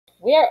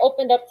we are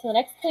opened up to the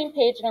next clean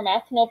page in our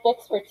math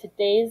notebooks for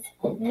today's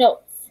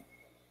notes.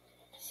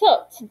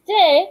 So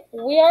today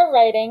we are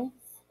titling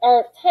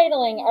our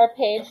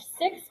page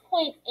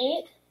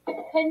 6.8,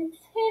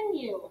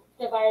 Continue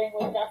Dividing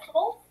with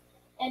Decimals,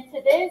 and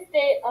today's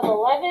date of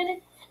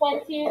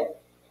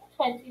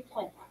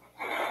 11/20/2020.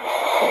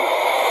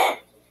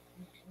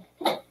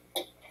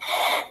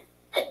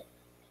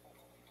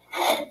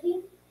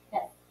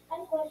 Yes. I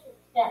have a question.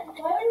 Yeah.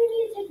 Why would we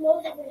need to take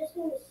notes if we're just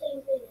doing the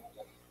same thing?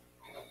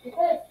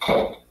 Because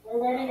we're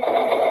ready.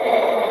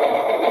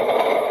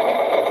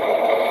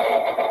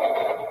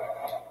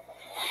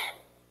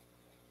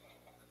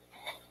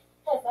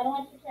 Plus, I don't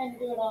want you trying to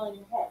do it all in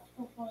your head.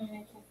 Hopefully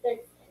make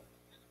mistakes.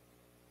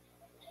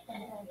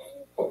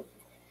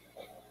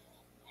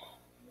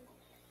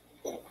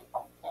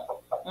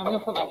 I'm going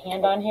to put my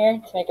hand on here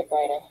to make it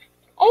brighter.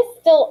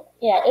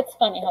 It's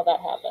funny how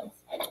that happens.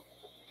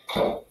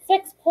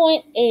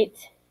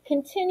 6.8,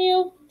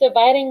 continue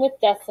dividing with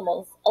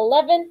decimals,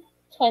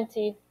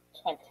 11/20/20.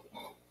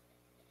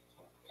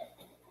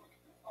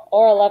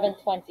 Or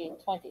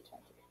 11/20/2020.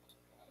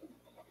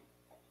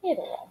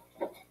 Either way.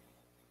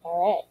 All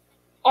right.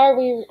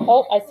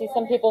 I see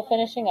some people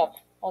finishing up.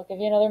 I'll give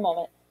you another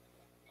moment.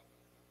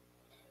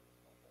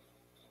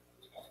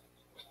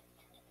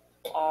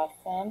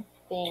 Awesome.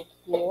 Thank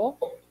you.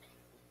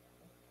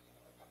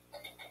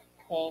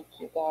 Thank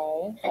you,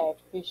 guys. I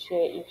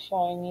appreciate you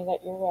showing me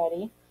that you're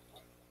ready.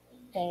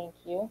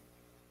 Thank you.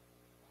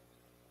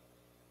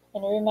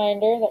 And a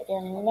reminder that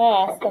your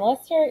mask,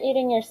 unless you're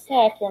eating your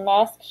snack, your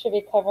mask should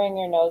be covering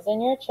your nose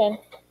and your chin.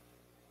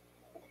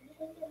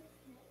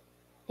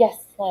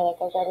 Yes, Layla,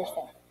 go grab your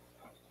snack.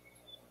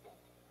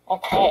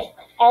 Okay.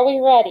 Are we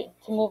ready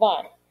to move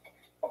on?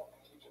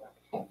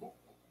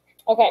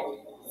 Okay.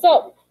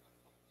 So,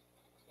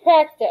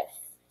 practice.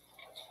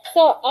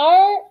 So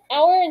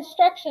our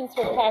instructions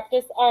for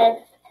practice are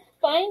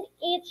find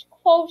each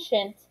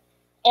quotient,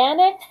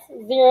 annex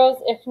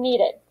zeros if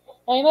needed.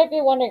 Now you might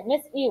be wondering,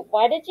 Miss E,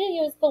 why did you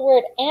use the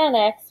word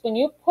annex when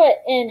you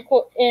put in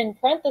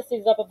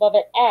parentheses up above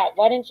it at?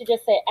 Why didn't you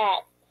just say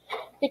at?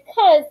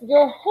 Because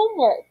your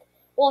homework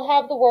will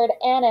have the word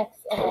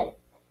annex in it.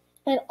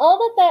 And all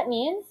that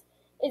means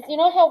is, you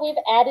know how we've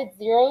added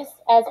zeros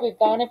as we've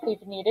gone if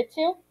we've needed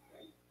to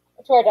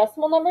our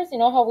decimal numbers? You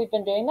know how we've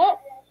been doing that?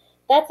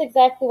 That's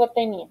exactly what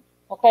they mean,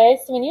 okay?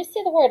 So when you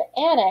see the word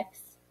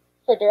annex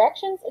for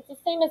directions, it's the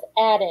same as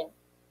adding,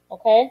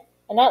 okay?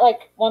 And not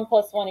like 1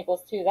 + 1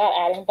 = 2, that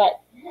adding,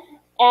 but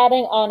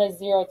adding on a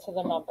 0 to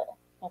the number,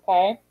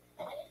 okay?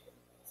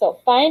 So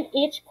find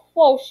each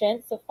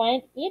quotient, so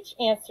find each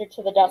answer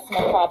to the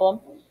decimal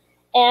problem,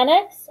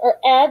 annex or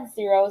add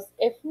zeros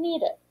if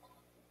needed.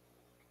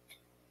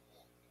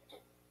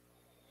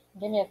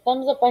 Give me a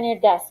thumbs up on your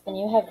desk when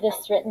you have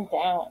this written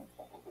down.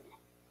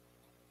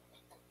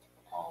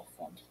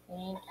 Awesome.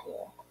 Thank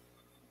you.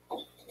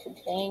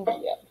 Thank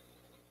you.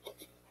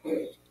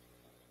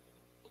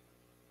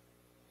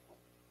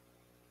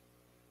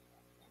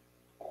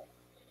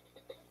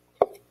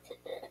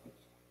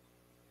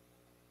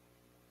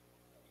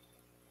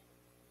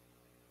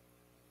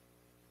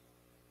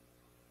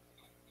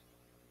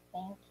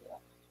 Thank you.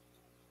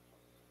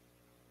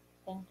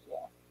 Thank you.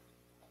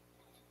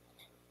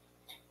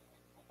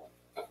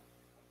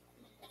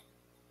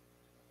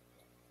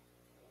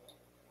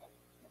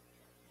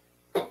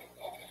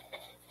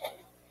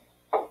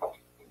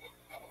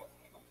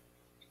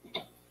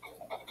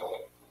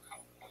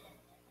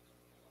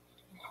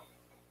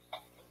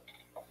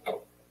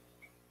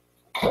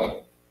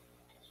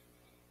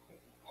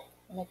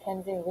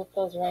 Mackenzie, loop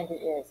those around your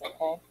ears,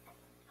 okay?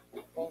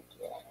 Thank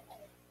you.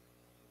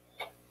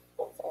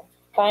 So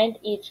find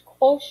each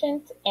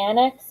quotient,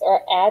 annex,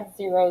 or add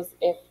zeros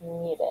if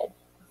needed.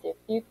 I see a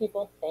few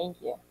people,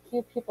 thank you. A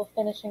few people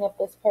finishing up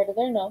this part of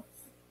their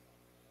notes.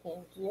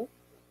 Thank you.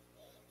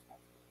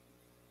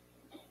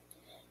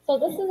 So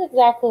this is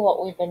exactly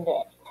what we've been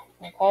doing,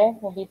 okay?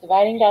 We'll be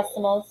dividing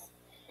decimals.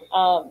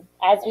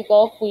 As we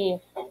go, if we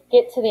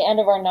get to the end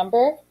of our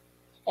number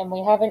and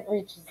we haven't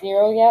reached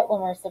 0 yet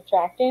when we're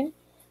subtracting,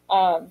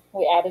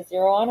 we add a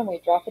 0 on and we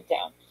drop it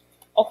down.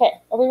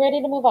 Okay, are we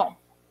ready to move on?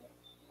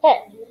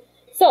 Okay,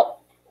 so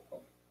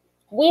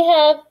we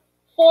have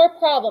 4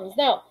 problems.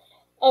 Now,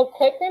 a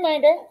quick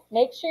reminder,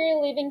 make sure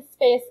you're leaving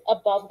space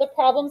above the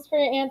problems for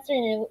your answer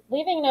and you're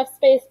leaving enough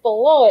space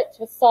below it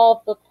to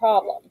solve the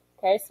problem.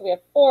 Okay, so we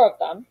have 4 of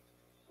them.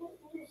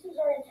 This is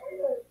our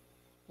entire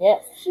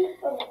Yes, sheet.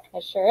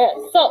 it sure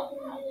is. So,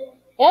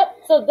 yep,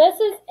 so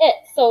this is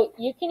it. So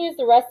you can use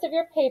the rest of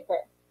your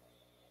paper.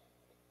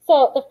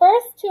 So the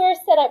first 2 are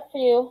set up for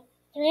you,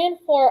 3 and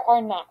 4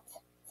 are not.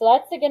 So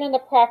that's again in the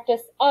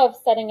practice of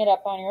setting it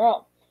up on your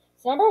own.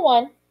 So number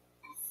 1,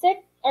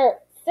 6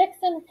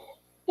 and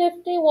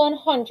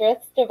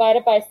 51/100ths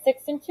divided by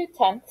 6 and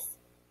 2/10.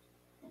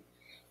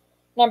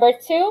 Number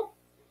 2,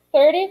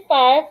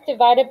 35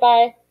 divided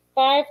by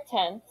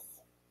 5/10.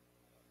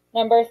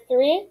 Number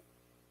 3,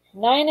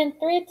 9 and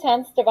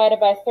 3/10 divided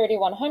by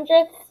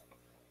 31/100ths.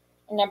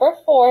 And number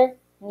 4,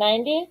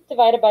 90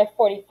 divided by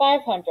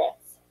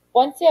 45/100ths.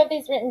 Once you have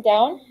these written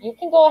down, you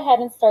can go ahead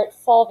and start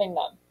solving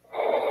them.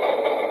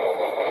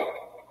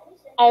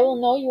 I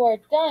will know you are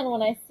done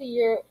when I see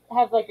you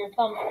have like your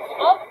thumbs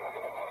up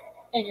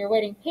and you're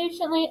waiting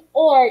patiently,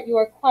 or you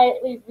are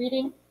quietly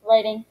reading,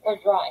 writing, or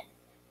drawing.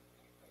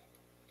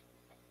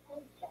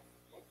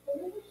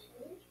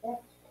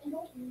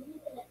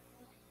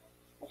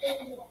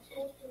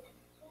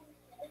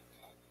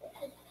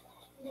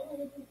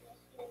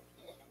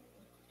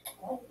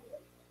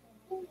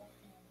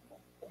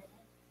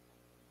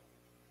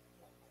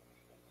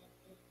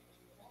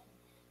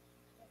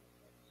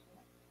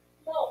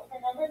 So for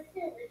number 2,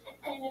 we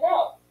should point it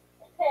out.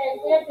 Okay,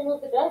 if we have to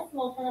move the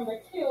decimal for number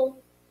 2,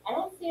 I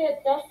don't see a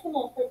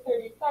decimal for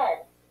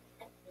 35.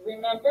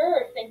 Remember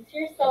or think to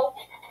yourself,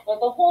 with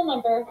a whole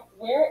number,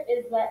 where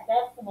is that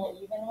decimal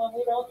even when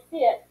we don't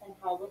see it, and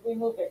how would we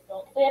move it?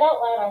 Don't say it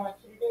out loud, I want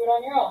you to do it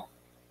on your own.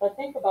 But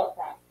think about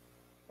that.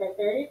 For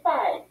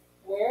 35,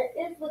 where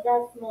is the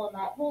decimal in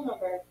that whole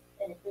number?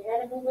 And if we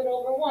had to move it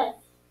over once,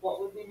 what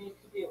would we need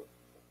to do?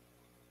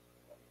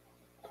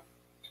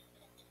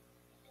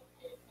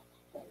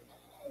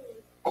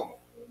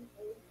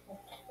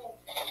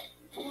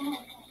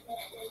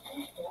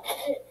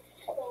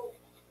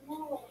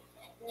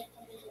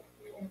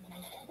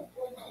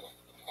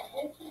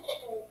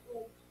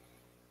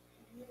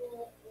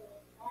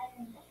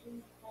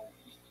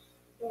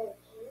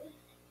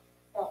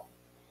 So,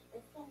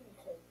 this one we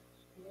say,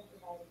 we're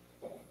dividing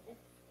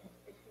 6 and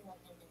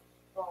 5100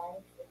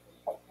 by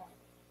 5100.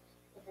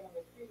 So for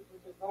number 3,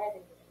 we're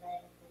dividing 9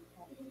 and 3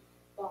 times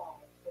by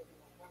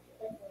 5100.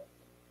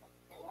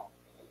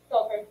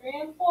 So for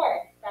 3 and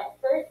 4,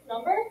 that first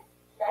number,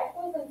 that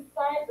goes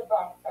inside the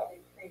box that we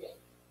created.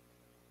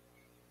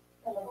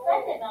 And the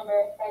second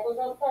number, that goes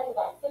outside the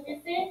box. So if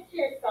you're saying to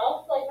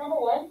yourself, like number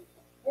 1,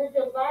 we're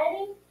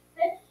dividing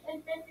 6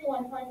 and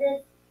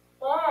 5100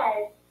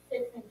 by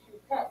 6 and 2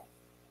 tenths.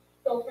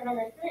 So for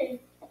number 3,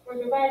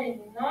 we're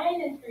dividing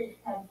 9 and 3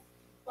 tenths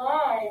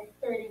by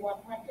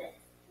 3100.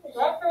 So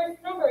that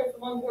first number is the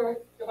one we're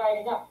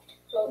dividing up.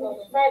 So it goes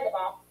inside the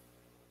box.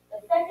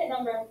 The second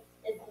number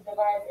is the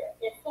divisor.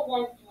 It's the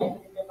one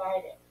doing the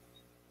dividing.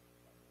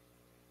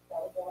 That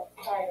would go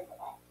outside of the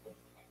box.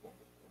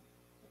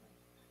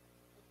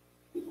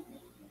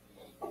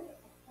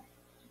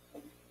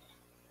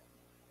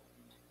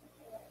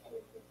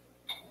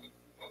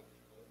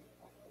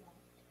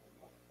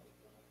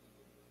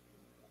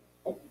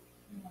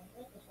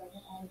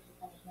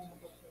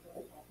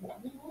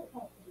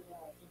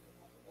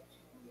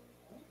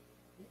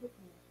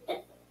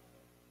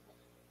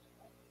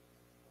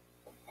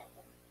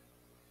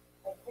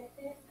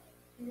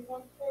 These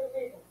ones for a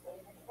reason, so we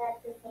can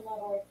practice them on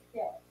our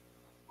skills.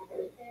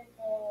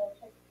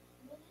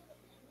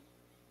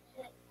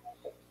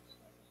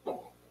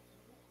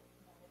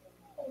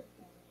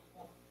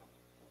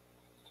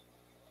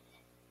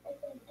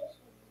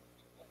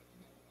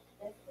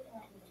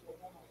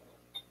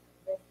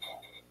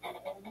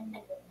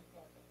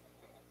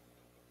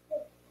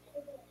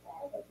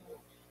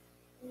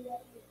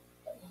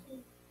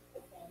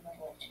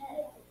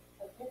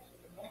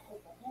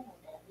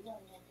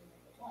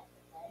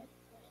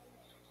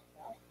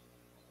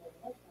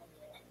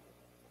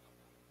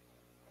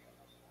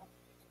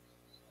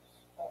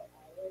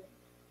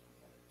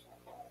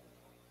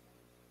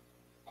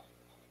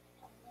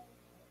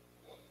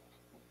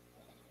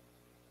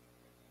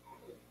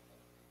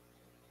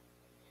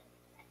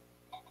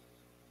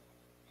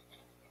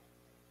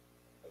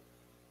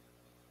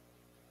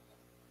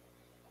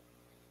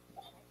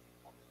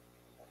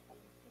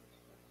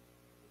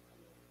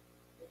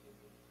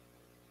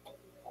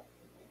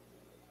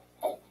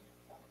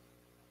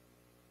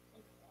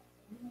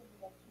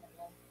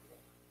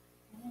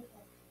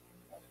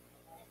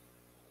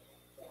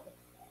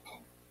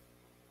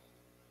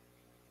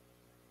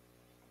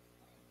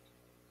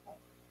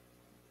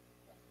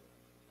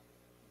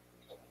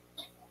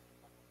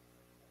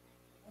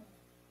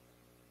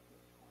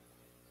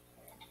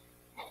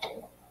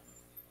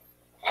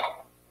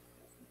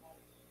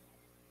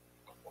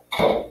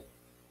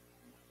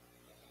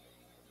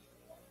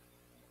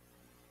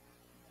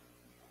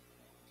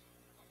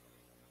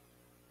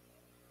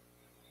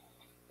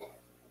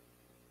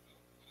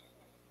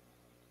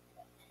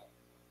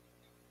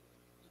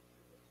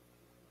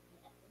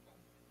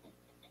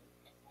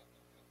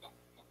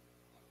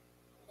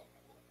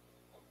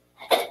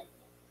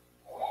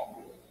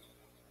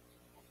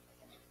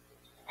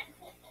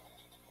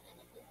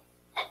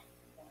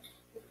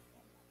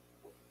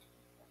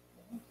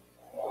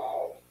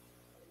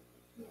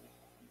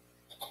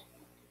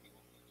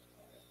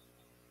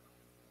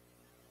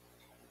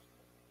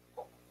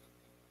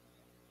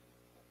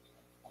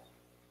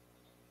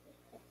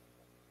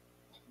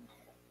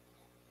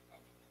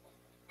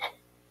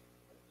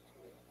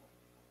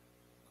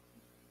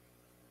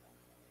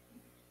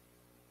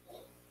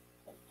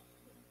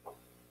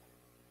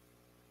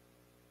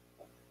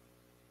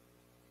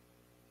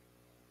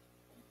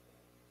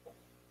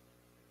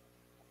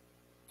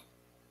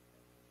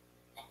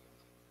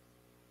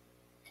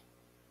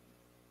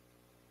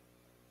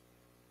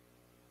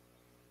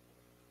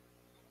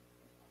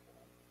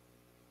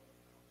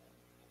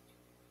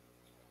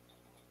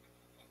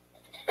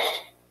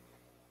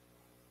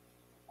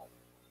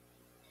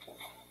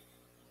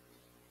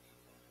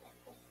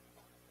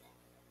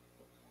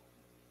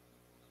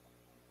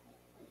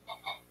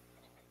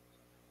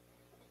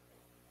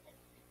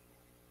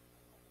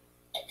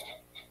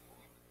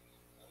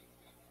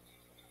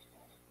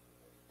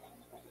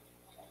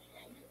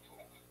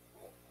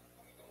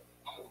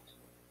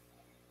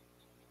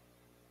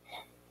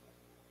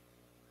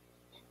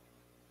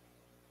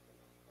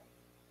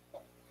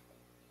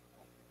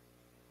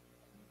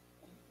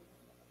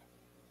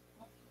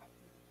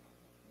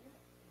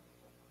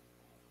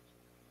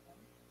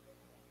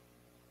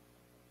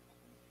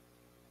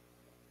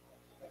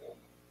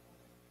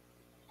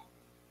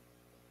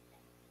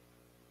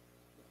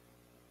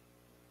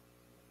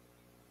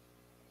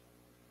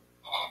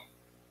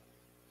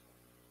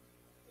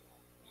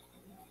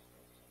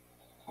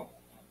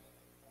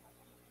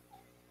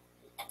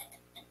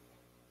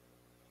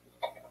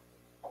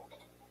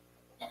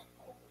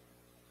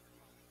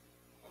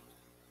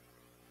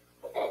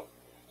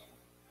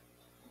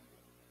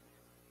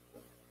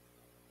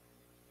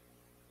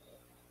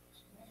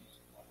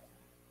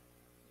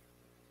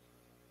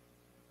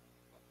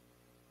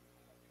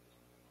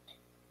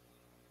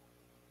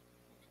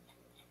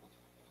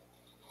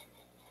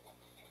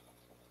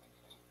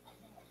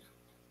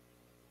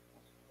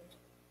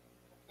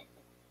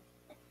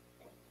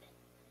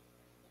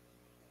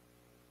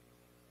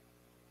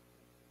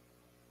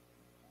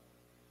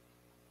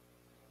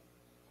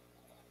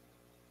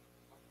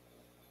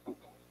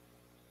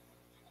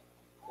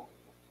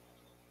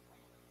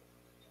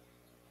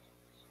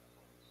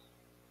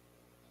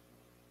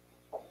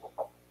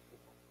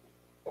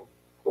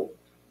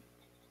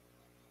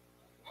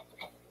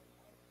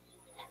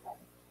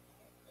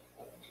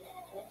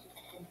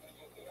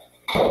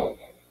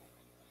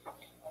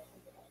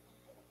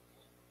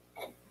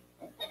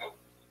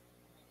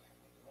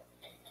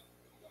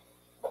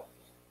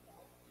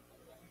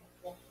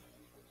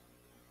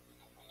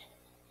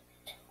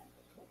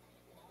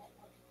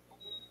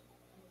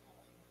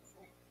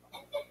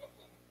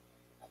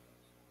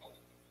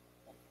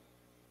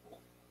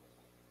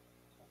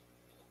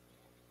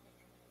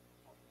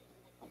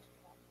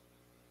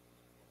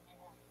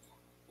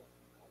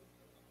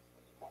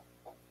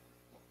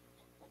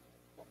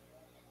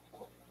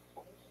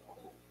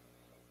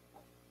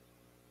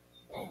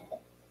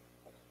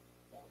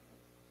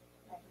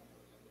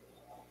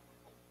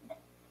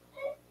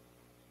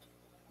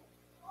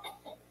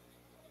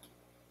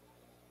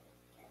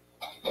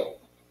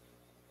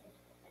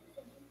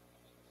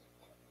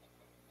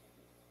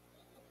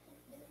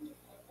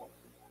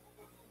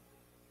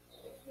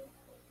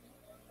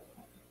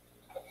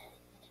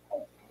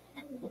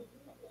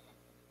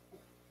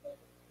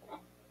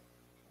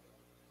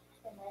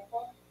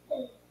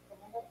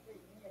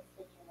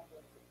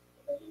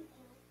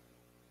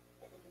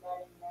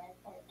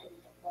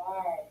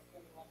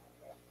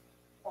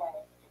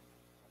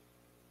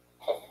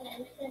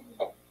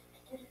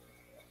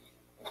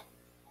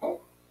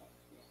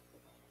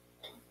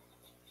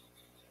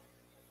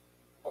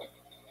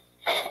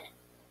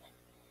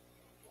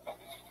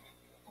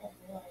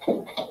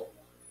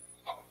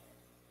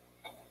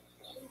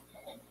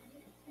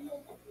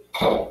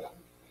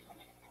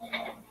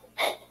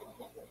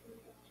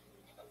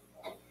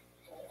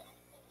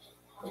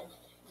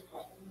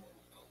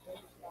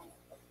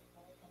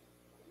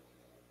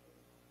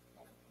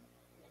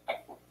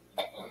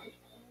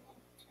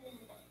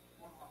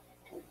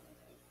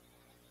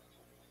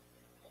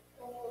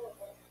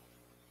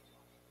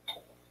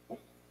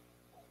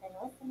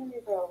 some of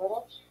these are a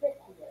little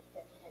trickier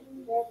things.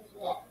 You guys are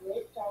doing a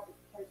great job with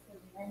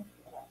person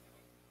mentorship.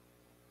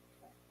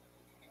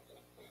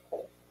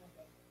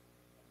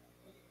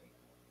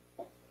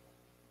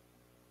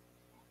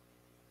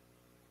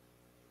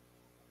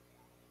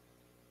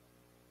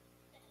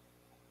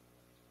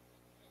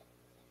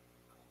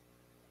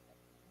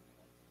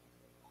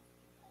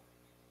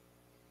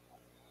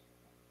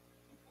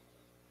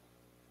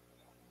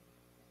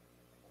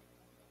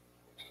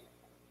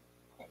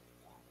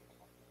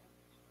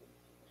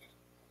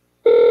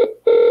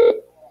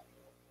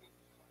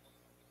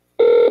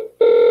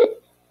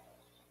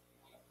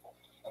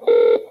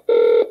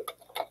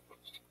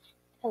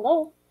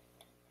 Hello?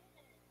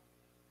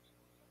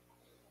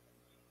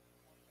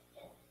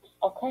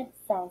 Okay,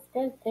 sounds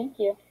good. Thank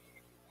you.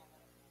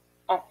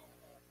 Uh,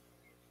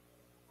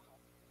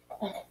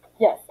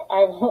 yes,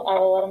 I will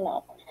let them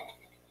know.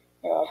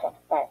 You're welcome.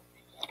 Bye.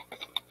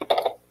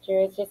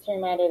 Drew, it's just a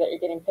reminder that you're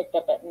getting picked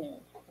up at noon.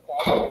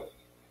 Okay?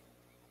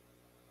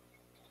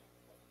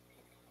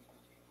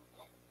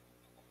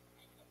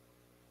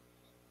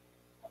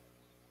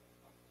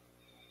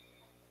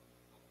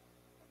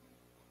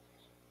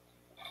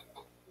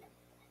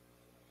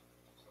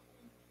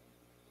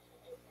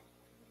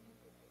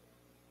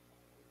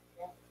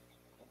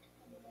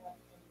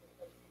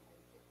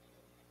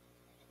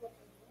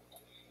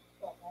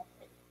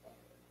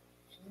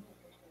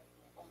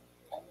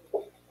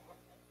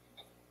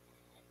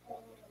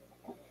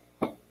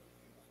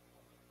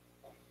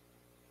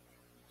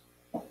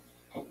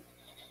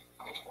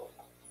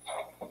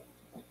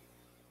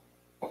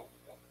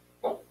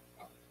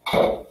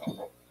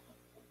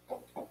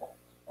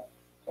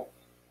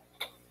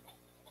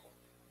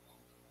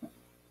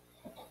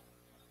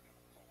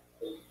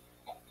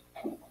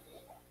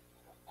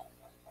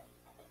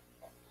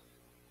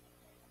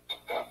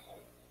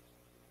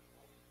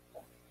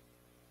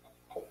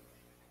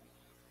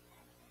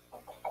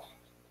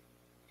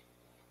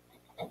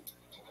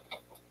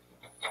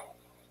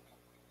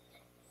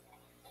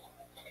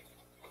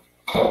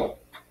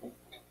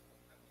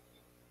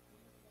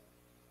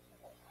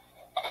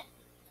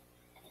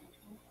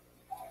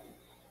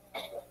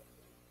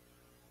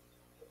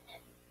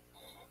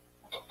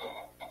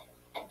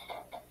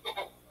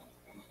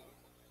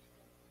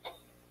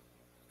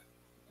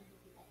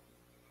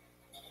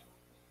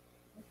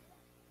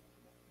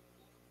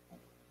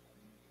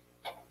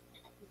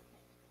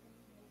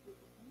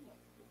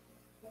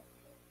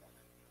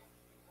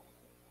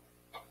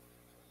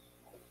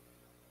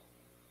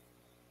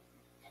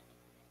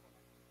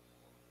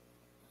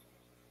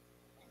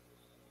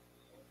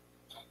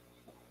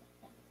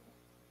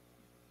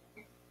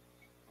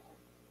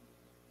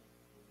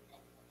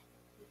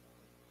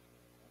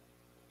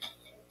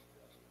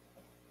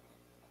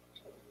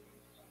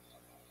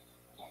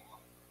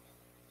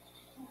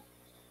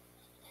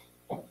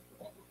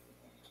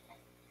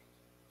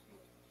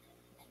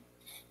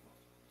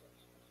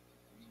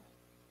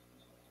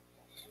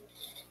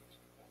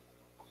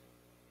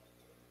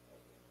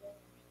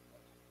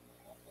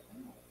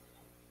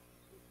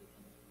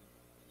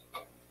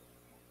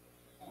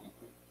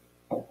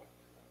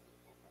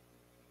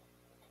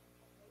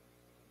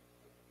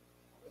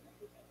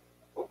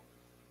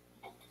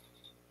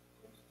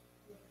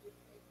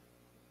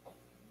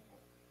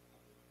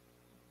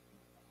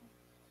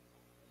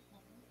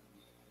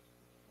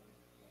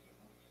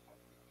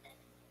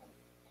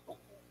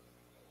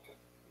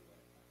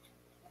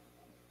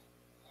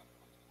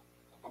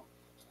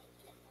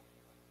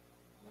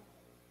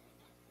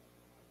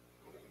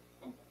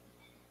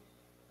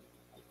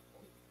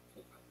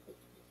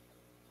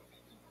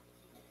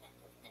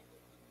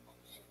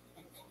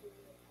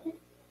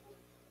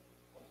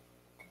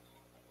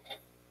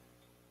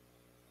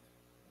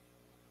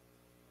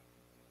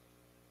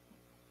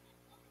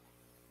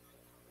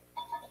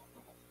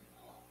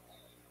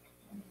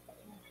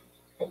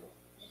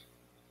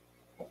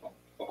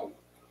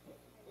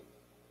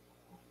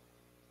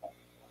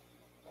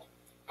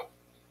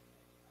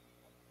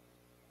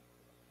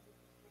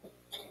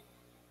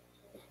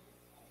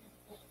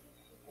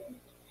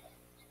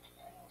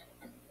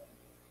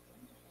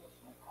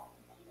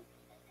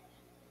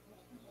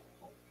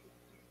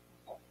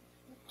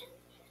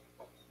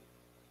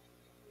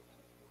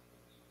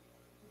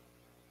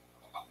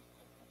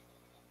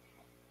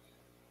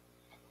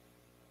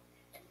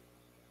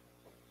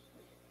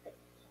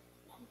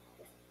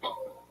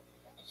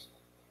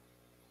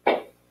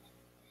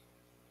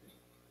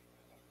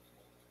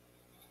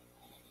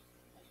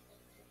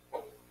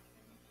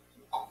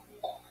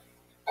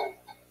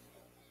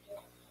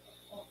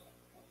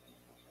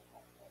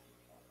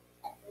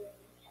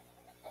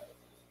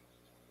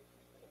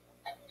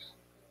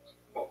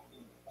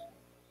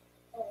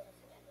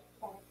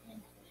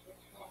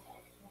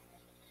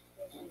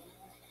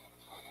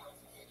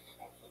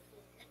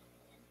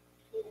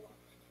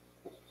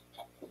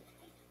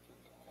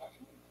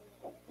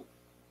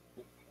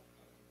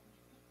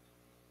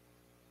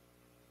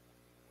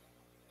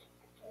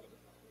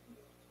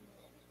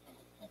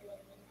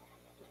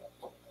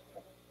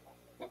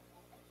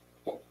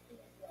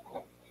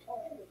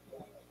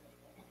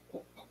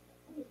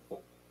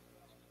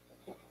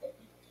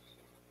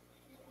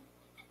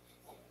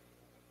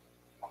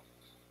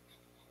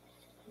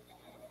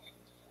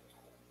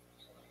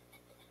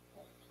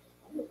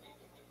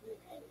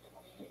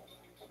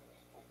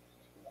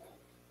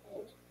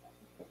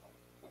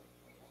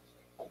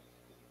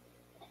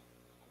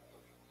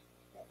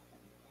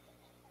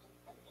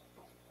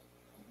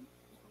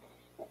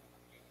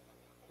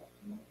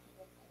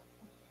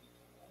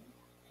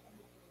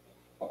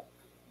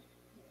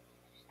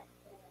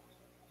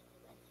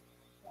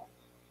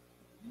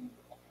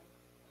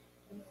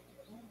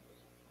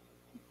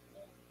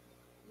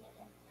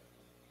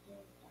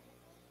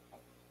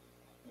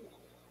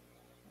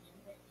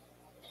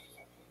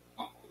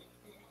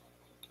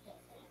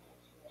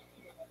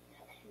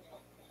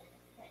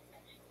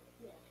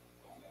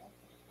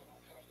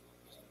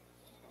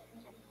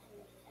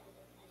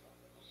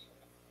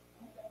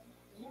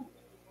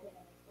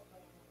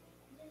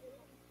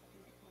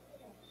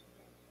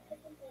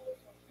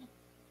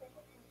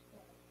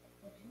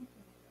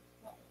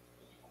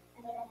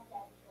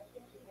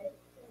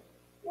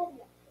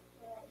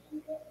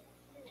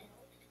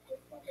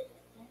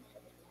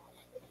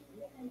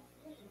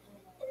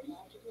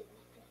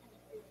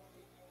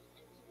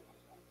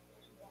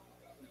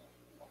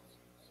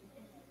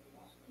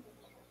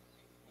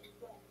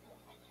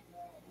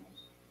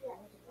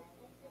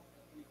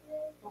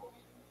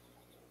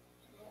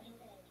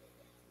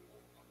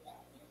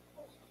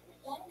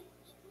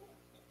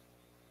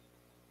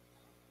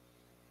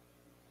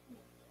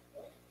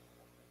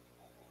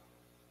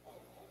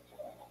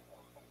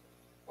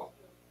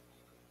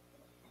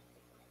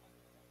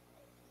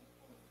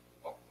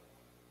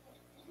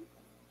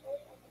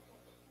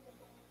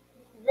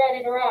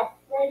 Ready to rock.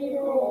 Ready to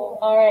roll.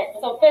 All right,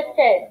 so 5th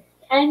grade.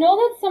 I know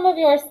that some of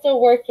you are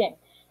still working,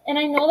 and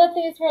I know that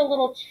these were a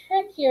little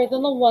trickier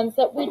than the ones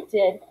that we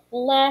did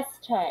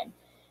last time.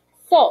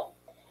 So,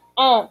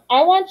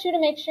 I want you to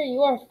make sure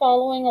you are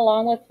following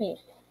along with me.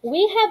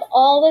 We have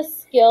all the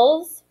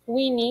skills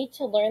we need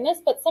to learn this,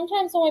 but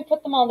sometimes when we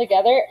put them all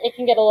together, it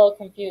can get a little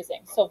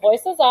confusing. So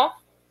voices off.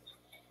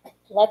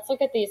 Let's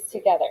look at these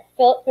together.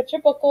 Philip, put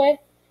your book away.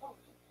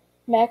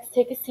 Max,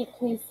 take a seat,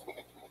 please.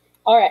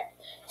 All right,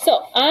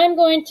 so I'm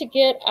going to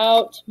get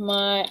out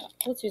my,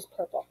 let's use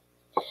purple.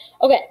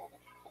 Okay,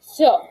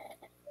 so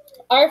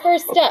our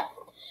first step,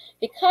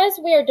 because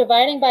we are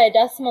dividing by a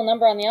decimal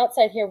number on the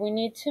outside here, we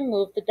need to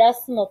move the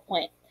decimal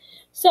point.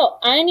 So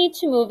I need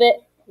to move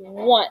it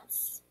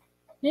once.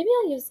 Maybe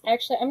I'll use,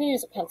 actually, I'm going to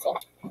use a pencil.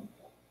 All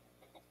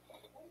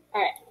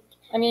right,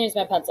 I'm going to use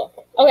my pencil.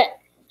 Okay,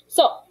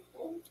 so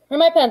with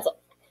my pencil,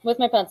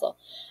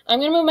 I'm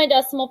going to move my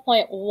decimal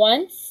point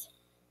once.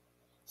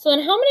 So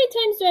then how many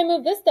times do I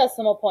move this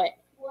decimal point?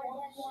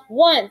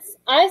 Once.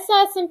 I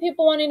saw some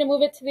people wanting to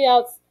move it to the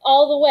outs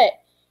all the way.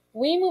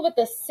 We move it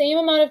the same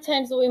amount of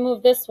times that we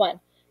move this one.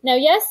 Now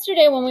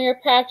yesterday when we were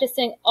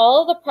practicing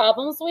all of the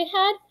problems we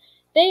had,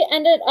 they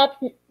ended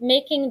up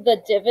making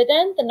the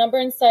dividend, the number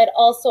inside,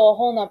 also a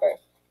whole number.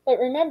 But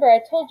remember,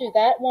 I told you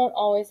that won't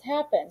always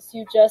happen. So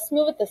you just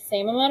move it the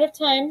same amount of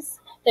times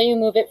that you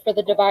move it for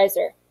the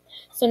divisor.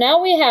 So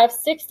now we have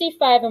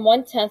 65 and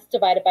 1/10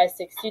 divided by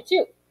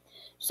 62.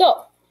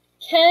 So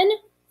can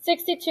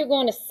 62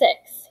 go into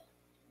 6?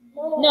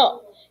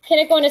 No. Can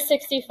it go into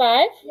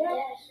 65?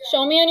 Yes.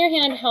 Show me on your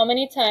hand how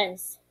many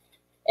times.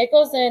 It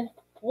goes in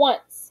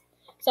once.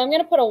 So I'm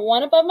going to put a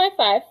 1 above my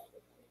 5.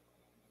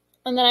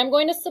 And then I'm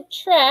going to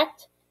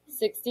subtract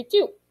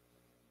 62.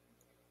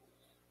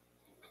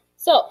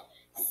 So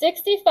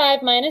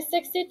 65 minus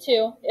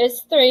 62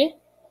 is 3.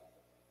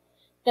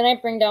 Then I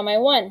bring down my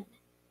 1.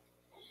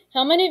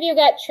 How many of you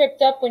got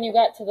tripped up when you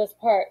got to this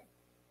part?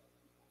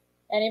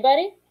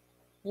 Anybody?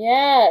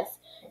 Yes.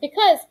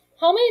 Because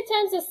how many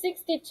times does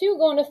 62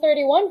 go into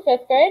 31,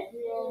 5th grade?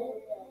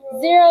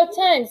 0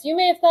 times. You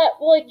may have thought,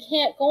 well, it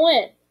can't go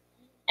in.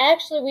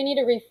 Actually, we need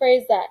to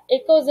rephrase that.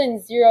 It goes in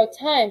 0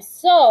 times.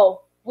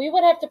 So we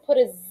would have to put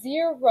a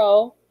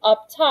 0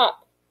 up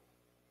top.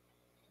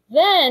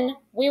 Then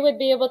we would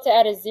be able to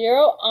add a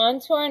 0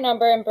 onto our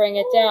number and bring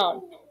it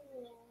down.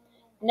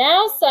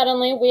 Now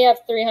suddenly we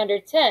have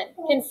 310.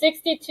 Can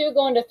 62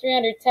 go into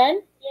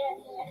 310?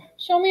 Yes.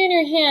 Show me in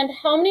your hand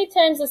how many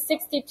times does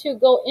 62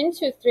 go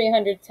into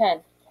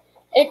 310?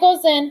 It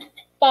goes in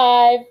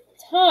 5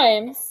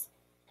 times.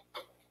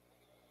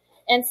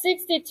 And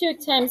 62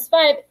 times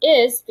 5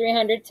 is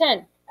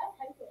 310.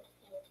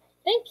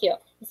 Thank you.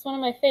 It's one of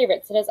my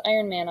favorites. It has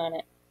Iron Man on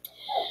it.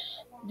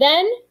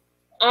 Then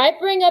I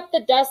bring up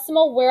the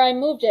decimal where I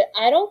moved it.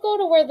 I don't go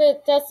to where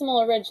the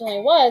decimal originally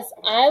was.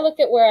 I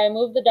look at where I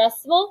moved the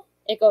decimal.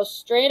 It goes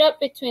straight up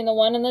between the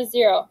 1 and the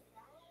 0.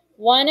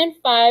 1 and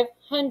 5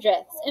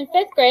 hundredths. In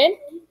 5th grade,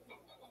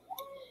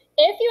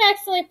 if you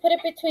accidentally put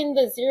it between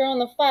the 0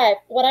 and the 5,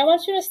 what I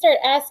want you to start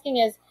asking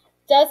is,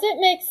 does it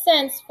make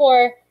sense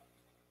for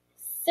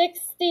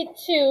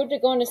 62 to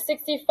go into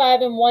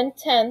 65 and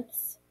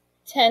 1/10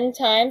 10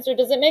 times, or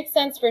does it make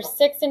sense for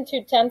 6 and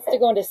 2/10 to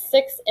go into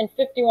 6 and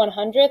 51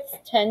 hundredths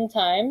 10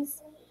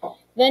 times?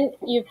 Then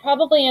you'd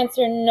probably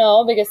answer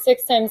no, because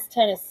 6 times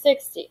 10 is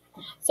 60.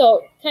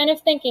 So kind of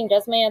thinking,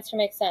 does my answer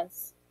make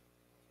sense?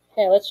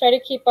 Okay, let's try to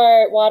keep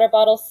our water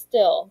bottle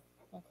still.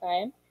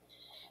 Okay.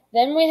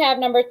 Then we have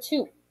number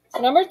 2. So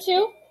number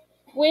 2,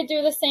 we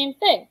do the same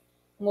thing.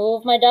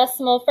 Move my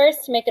decimal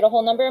first to make it a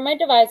whole number in my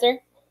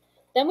divisor.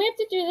 Then we have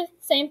to do the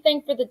same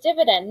thing for the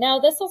dividend. Now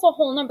this is a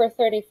whole number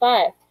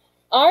 35.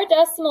 Our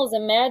decimal is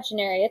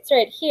imaginary. It's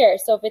right here.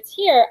 So if it's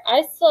here,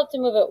 I still have to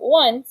move it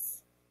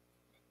once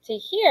to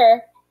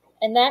here,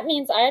 and that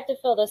means I have to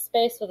fill this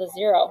space with a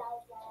 0.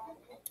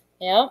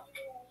 Yeah.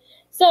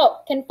 So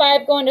can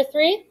 5 go into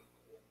 3?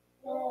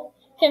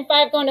 Can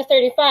 5 go into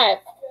 35?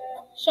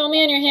 Show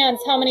me on your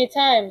hands how many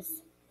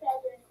times.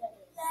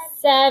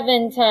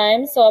 7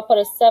 times. So I'll put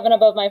a 7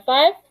 above my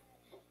 5.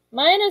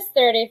 Minus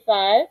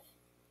 35.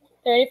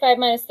 35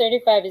 minus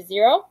 35 is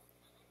 0.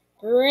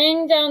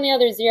 Bring down the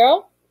other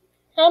 0.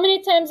 How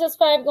many times does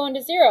 5 go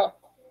into 0?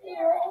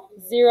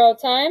 0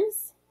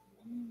 times.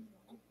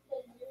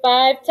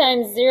 5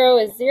 times 0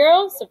 is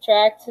 0.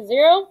 Subtract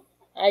 0.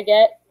 I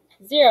get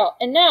 0.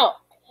 And now,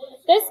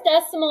 this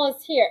decimal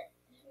is here.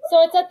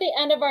 So it's at the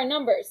end of our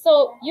number.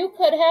 So you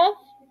could have,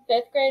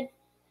 5th grade,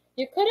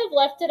 you could have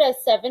left it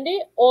as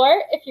 70,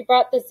 or if you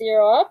brought the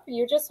 0 up,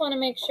 you just want to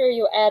make sure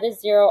you add a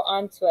 0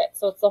 onto it.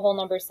 So it's the whole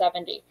number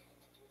 70.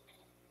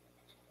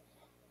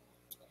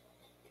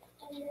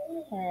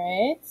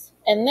 All right.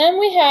 And then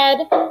we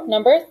had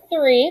number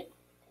 3.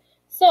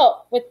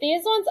 So with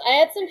these ones, I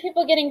had some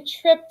people getting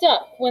tripped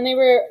up when they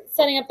were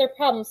setting up their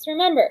problems.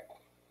 Remember,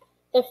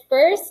 the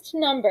first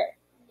number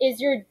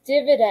is your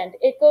dividend.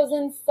 It goes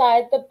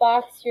inside the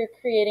box you're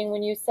creating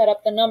when you set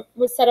up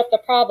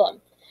the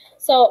problem.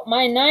 So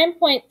my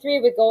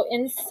 9.3 would go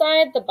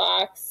inside the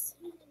box,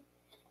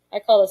 I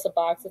call this a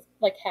box. It's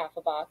like half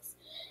a box.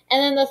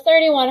 And then the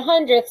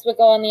 31/100ths would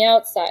go on the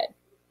outside.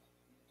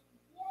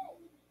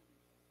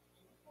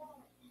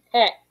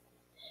 Okay,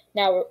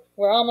 now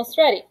we're almost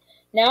ready.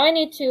 Now I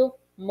need to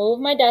move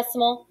my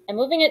decimal. I'm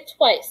moving it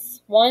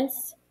twice.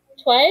 Once,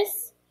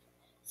 twice.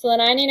 So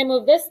then I need to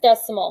move this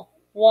decimal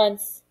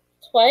once,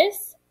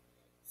 twice.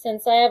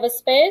 Since I have a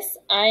space,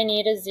 I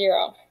need a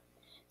 0.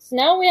 So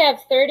now we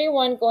have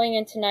 31 going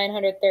into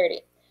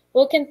 930.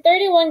 Well, can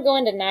 31 go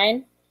into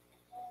 9?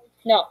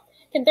 No.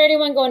 Can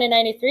 31 go into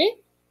 93?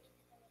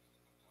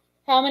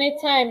 How many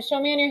times?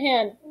 Show me on your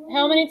hand.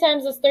 How many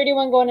times does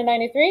 31 go into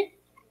 93?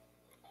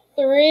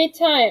 3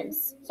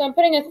 times. So I'm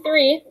putting a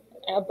 3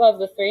 above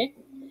the 3.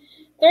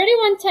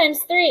 31 times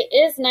 3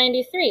 is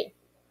 93.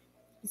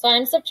 So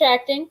I'm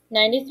subtracting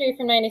 93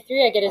 from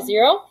 93. I get a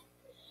 0.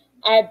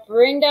 I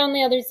bring down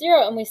the other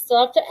 0, and we still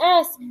have to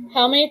ask,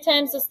 how many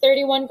times does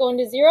 31 go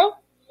into 0?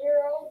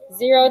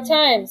 0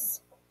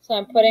 times. So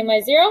I'm putting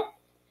my 0.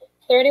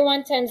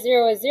 31 times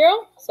 0 is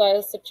 0, so I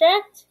will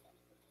subtract,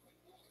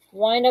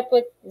 wind up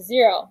with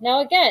 0. Now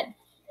again,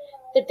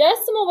 the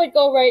decimal would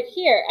go right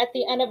here at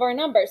the end of our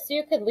number. So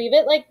you could leave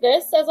it like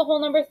this as a whole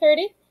number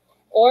 30,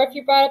 or if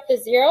you brought up the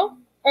 0,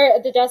 or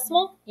the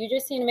decimal, you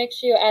just need to make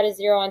sure you add a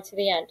 0 onto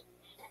the end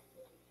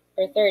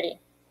for 30.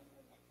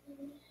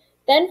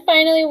 Then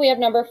finally we have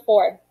number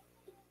 4.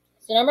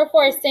 So number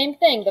 4 is same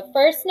thing. The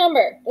first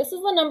number, this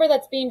is the number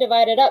that's being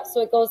divided up,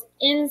 so it goes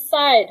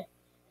inside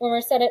when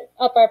we're setting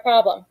up our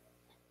problem.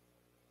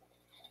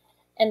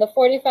 And the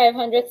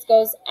 45/100ths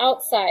goes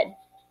outside.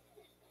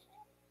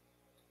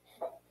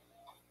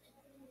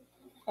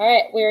 All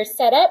right, we are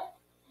set up.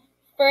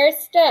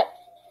 First step,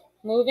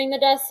 moving the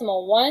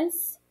decimal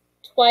once,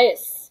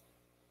 twice.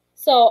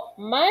 So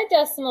my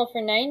decimal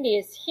for 90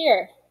 is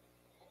here.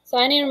 So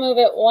I need to move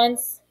it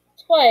once,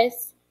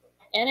 twice,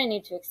 and I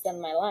need to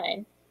extend my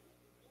line.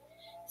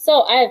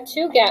 So I have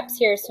 2 gaps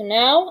here, so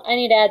now I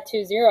need to add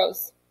 2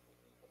 zeros.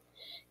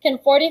 Can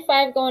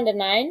 45 go into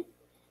 9?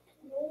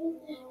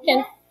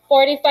 Can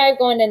 45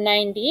 go into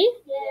 90?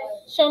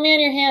 Yes. Show me on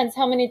your hands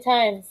how many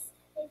times.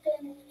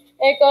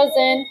 It goes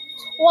in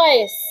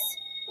twice.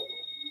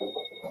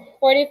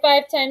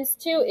 45 times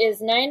 2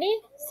 is 90.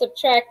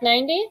 Subtract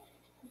 90.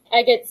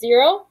 I get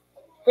 0.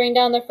 Bring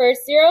down the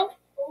first 0.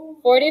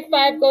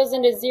 45 goes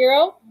into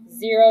 0.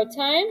 0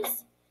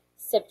 times.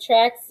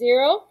 Subtract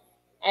 0.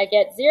 I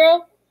get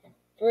 0.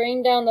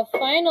 Bring down the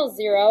final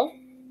 0.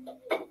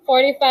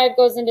 45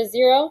 goes into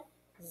 0.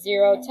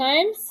 0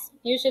 times.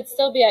 You should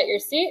still be at your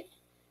seat.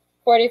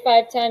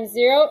 45 times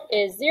 0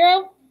 is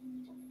 0.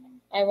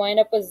 I wind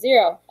up with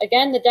 0.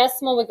 Again, the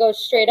decimal would go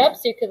straight up,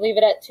 so you could leave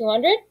it at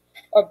 200,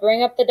 or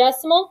bring up the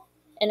decimal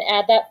and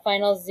add that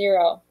final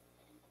 0.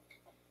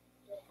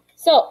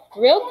 So,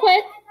 real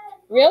quick,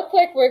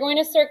 we're going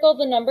to circle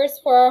the numbers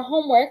for our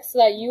homework so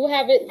that you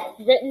have it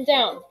written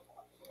down.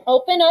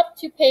 Open up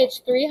to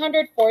page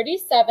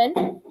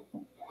 347.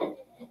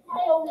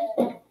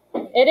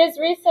 It is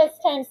recess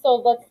time, so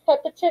let's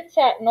cut the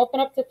chit-chat and open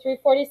up to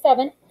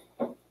 347.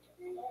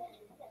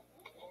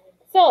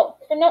 So,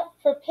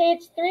 for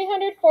page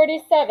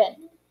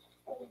 347,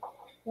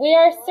 we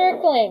are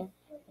circling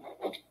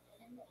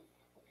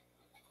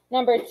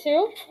number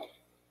 2,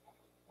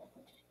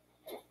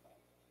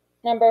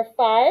 number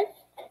 5,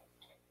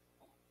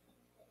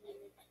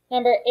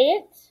 number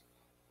 8,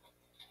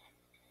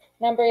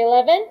 number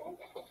 11,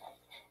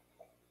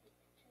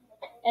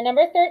 and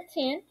number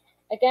 13.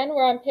 Again,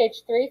 we're on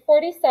page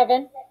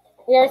 347.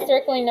 We are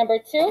circling number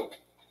 2,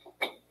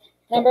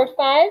 number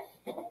 5,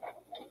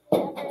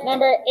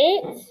 number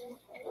 8,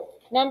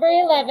 number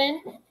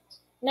 11,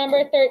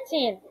 number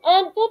 13.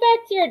 Go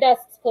back to your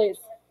desks, please.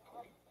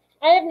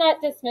 I have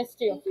not dismissed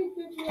you.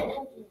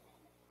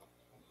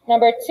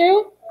 Number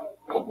 2,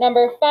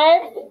 number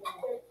 5,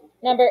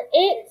 number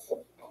 8,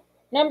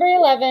 number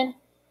 11,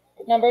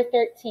 number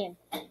 13.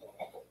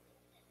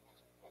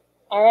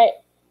 All right,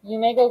 you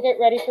may go get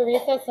ready for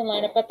recess and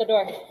line up at the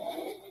door.